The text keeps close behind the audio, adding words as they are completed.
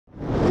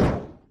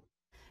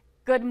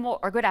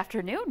Good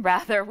afternoon,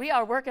 rather. We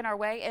are working our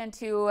way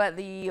into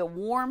the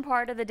warm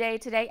part of the day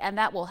today, and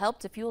that will help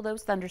to fuel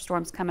those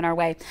thunderstorms coming our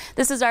way.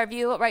 This is our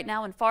view right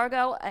now in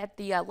Fargo at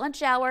the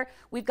lunch hour.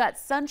 We've got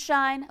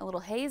sunshine, a little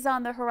haze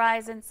on the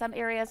horizon, some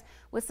areas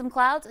with some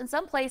clouds, and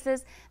some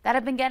places that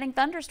have been getting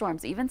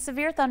thunderstorms, even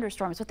severe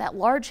thunderstorms with that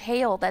large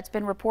hail that's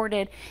been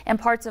reported in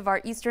parts of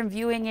our eastern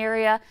viewing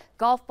area.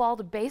 Golf ball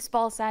to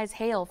baseball size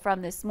hail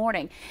from this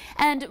morning.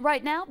 And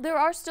right now there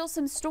are still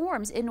some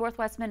storms in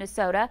northwest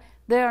Minnesota.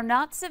 They are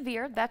not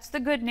severe, that's the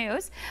good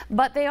news,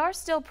 but they are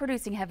still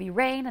producing heavy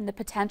rain and the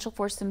potential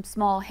for some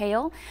small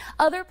hail.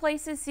 Other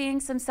places seeing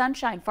some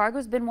sunshine.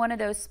 Fargo's been one of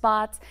those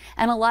spots,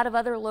 and a lot of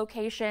other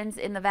locations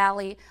in the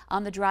valley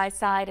on the dry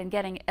side and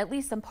getting at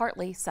least some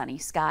partly sunny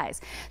skies.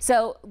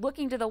 So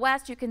looking to the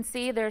west, you can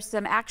see there's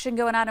some action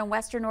going on in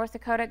western North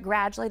Dakota.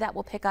 Gradually that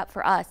will pick up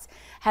for us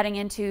heading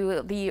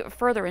into the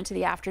further into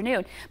the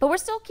afternoon. But we're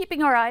still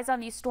keeping our eyes on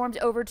these storms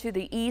over to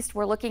the east.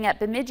 We're looking at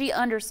Bemidji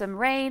under some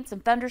rain, some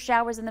thunder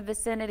showers in the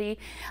vicinity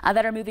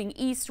that are moving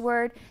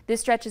eastward.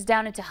 This stretches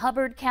down into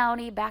Hubbard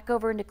County, back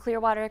over into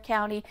Clearwater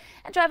County,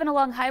 and driving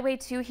along Highway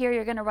 2 here,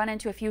 you're going to run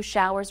into a few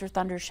showers or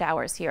thunder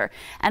showers here.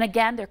 And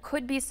again, there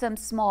could be some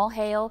small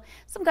hail,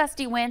 some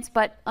gusty winds,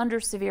 but under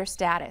severe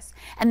status.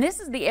 And this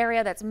is the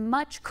area that's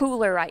much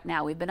cooler right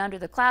now. We've been under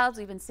the clouds.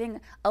 We've been seeing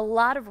a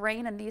lot of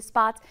rain in these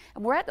spots,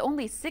 and we're at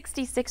only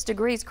 66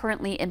 degrees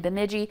currently in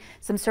Bemidji.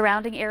 Some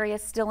surrounding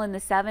areas still in the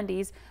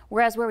 70s,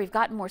 whereas where we've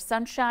gotten more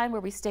sunshine,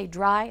 where we stay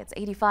dry, it's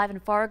 85 in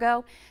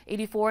Fargo,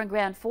 84 in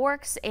Grand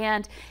Forks,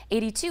 and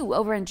 82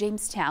 over in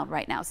Jamestown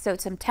right now. So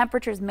some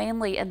temperatures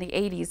mainly in the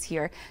 80s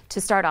here to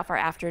start off our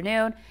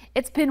afternoon.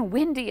 It's been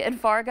windy in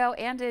Fargo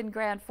and in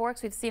Grand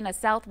Forks. We've seen a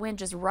south wind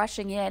just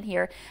rushing in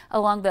here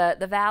along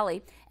the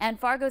valley. And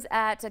Fargo's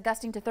at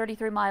gusting to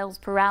 33 miles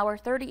per hour,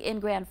 30 in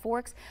Grand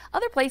Forks.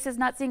 Other places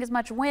not seeing as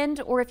much wind,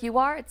 or if you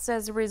are, it's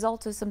as a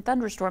result of some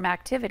thunderstorm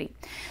activity.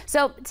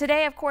 So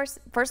today, of course,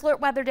 first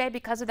alert weather day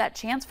because of that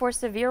chance for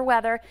severe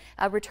weather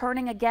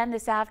returning again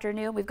this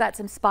afternoon. We've got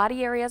some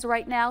spotty areas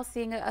right now,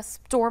 seeing a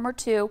storm or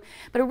two,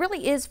 but it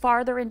really is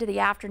farther into the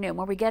afternoon.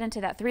 When we get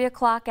into that 3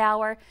 o'clock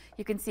hour,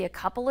 you can see a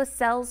couple of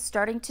cells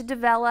starting to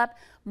develop,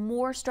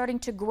 more starting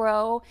to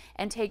grow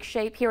and take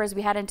shape here as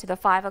we head into the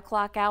 5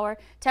 o'clock hour.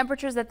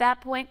 Temperatures at that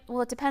point,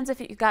 well, it depends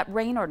if you got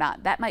rain or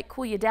not. That might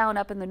cool you down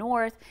up in the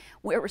north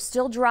where we're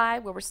still dry,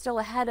 where we're still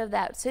ahead of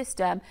that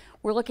system.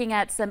 We're looking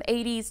at some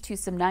 80s to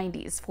some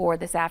 90s for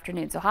this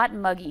afternoon, so hot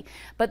and muggy.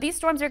 But these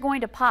storms are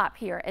going to pop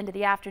here into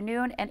the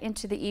afternoon and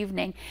into the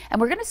evening.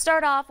 And we're going to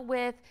start off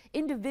with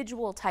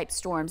individual type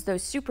storms,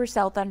 those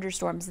supercell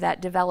thunderstorms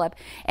that develop.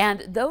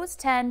 And those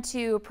tend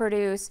to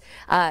produce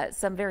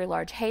some very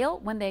large hail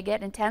when they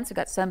get intense. We've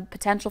got some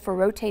potential for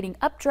rotating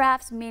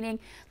updrafts, meaning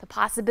the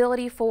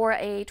possibility for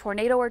a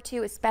tornado or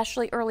two,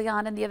 especially early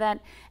on in the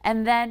event,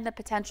 and then the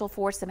potential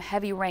for some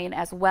heavy rain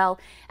as well.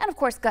 And of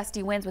course,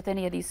 gusty winds with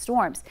any of these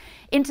storms.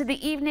 Into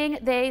the evening,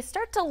 they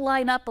start to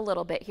line up a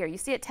little bit here. You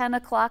see at 10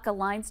 o'clock, a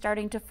line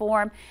starting to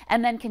form,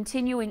 and then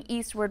continuing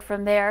eastward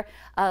from there,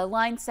 a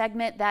line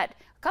segment that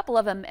couple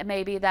of them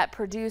maybe that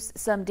produce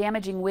some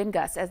damaging wind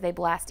gusts as they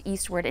blast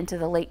eastward into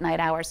the late night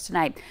hours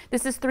tonight.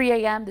 This is 3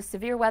 a.m. The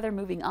severe weather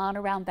moving on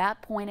around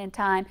that point in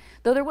time,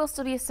 though there will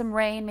still be some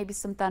rain, maybe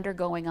some thunder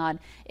going on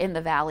in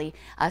the valley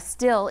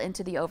still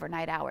into the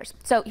overnight hours.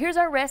 So here's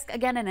our risk.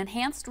 Again, an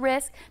enhanced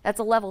risk. That's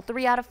a level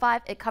 3 out of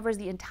 5. It covers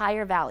the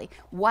entire valley.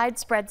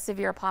 Widespread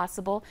severe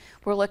possible.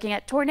 We're looking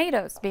at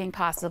tornadoes being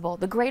possible.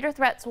 The greater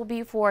threats will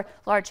be for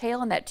large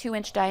hail in that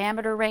 2-inch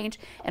diameter range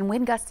and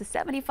wind gusts to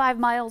 75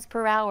 miles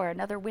per hour.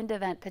 Another wind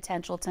event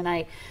potential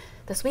tonight.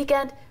 This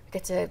weekend, we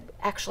get to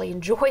actually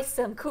enjoy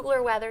some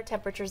cooler weather,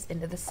 temperatures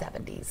into the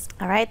 70s.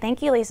 All right,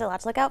 thank you, Lisa. A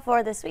lot to look out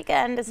for this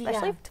weekend,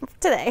 especially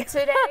today.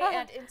 Today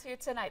and into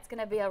tonight. It's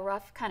going to be a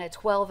rough kind of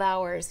 12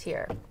 hours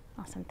here.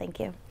 Awesome, thank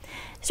you.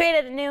 Straight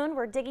at noon,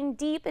 we're digging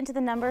deep into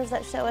the numbers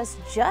that show us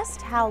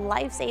just how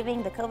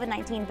life-saving the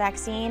COVID-19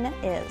 vaccine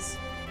is.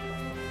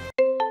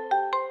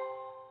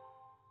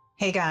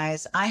 Hey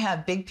guys, I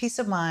have big peace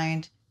of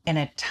mind in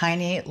a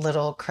tiny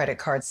little credit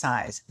card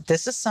size.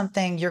 This is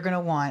something you're going to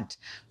want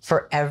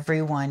for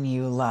everyone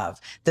you love.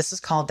 This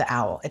is called the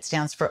OWL. It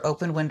stands for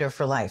Open Window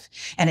for Life,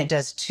 and it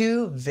does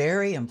two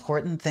very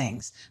important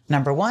things.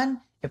 Number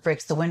one, it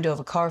breaks the window of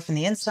a car from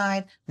the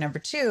inside. Number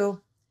two,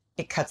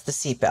 it cuts the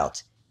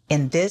seatbelt.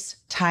 In this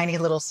tiny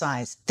little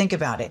size, think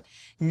about it.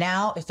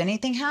 Now, if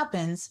anything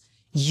happens,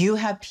 you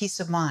have peace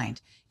of mind.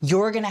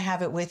 You're going to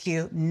have it with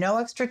you. No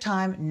extra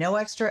time, no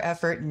extra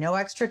effort, no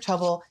extra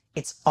trouble.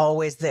 It's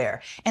always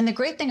there. And the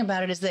great thing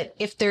about it is that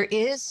if there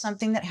is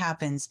something that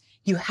happens,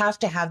 you have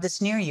to have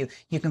this near you.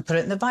 You can put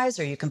it in the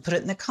visor. You can put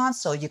it in the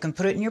console. You can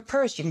put it in your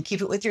purse. You can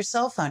keep it with your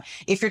cell phone.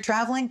 If you're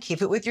traveling,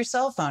 keep it with your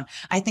cell phone.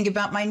 I think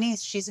about my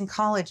niece. She's in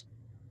college.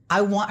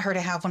 I want her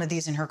to have one of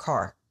these in her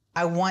car.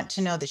 I want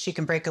to know that she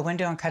can break a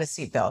window and cut a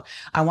seatbelt.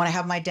 I want to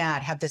have my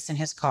dad have this in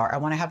his car. I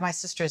want to have my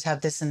sisters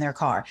have this in their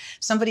car.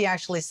 Somebody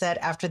actually said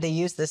after they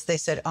used this, they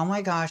said, oh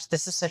my gosh,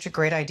 this is such a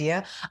great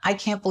idea. I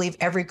can't believe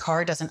every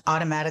car doesn't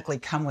automatically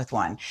come with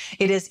one.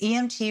 It is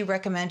EMT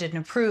recommended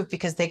and approved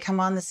because they come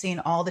on the scene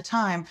all the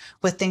time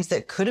with things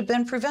that could have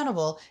been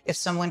preventable if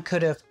someone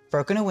could have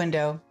broken a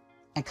window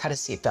and cut a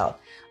seatbelt.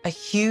 A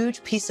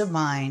huge peace of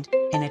mind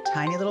in a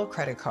tiny little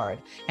credit card.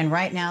 And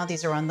right now,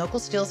 these are on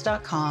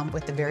localsteels.com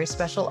with a very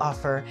special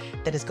offer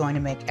that is going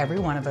to make every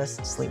one of us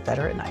sleep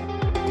better at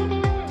night.